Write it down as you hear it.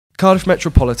Cardiff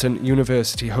Metropolitan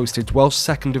University hosted Welsh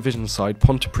second division side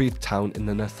Ponty Town in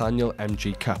the Nathaniel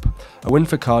MG Cup. A win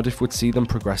for Cardiff would see them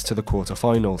progress to the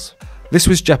quarter-finals. This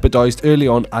was jeopardised early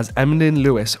on as Emlyn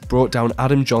Lewis brought down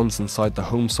Adam Johns inside the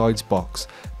home side's box.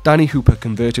 Danny Hooper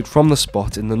converted from the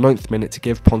spot in the 9th minute to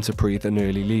give Pontypridd an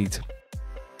early lead.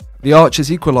 The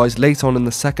Archers equalised late on in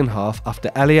the second half after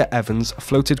Elliot Evans'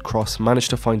 floated cross managed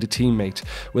to find a teammate,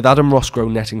 with Adam Roscoe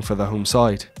netting for the home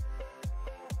side.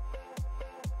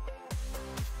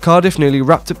 Cardiff nearly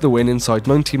wrapped up the win inside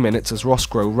 90 minutes as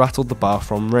Roscoe rattled the bar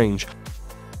from range,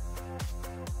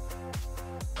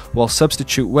 while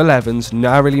substitute Will Evans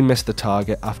narrowly missed the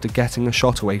target after getting a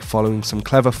shot away following some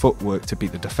clever footwork to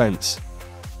beat the defence.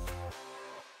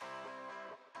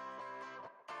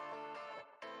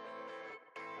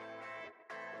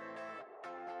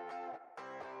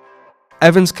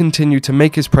 Evans continued to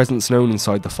make his presence known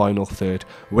inside the final third,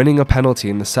 winning a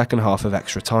penalty in the second half of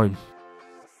extra time.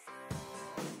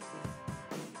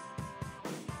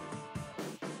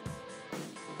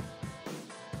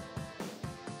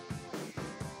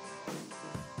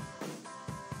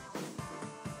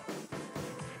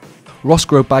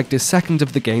 Roscoe bagged his second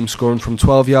of the game, scoring from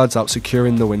 12 yards out,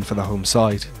 securing the win for the home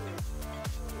side.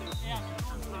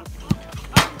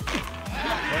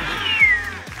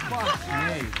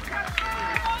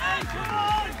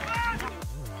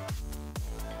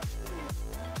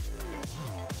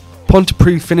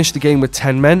 Pontypridd finished the game with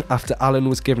 10 men after Allen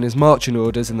was given his marching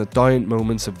orders in the dying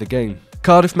moments of the game.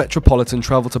 Cardiff Metropolitan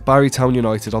travelled to Barrytown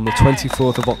United on the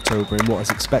 24th of October in what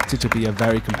is expected to be a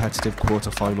very competitive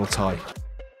quarter-final tie.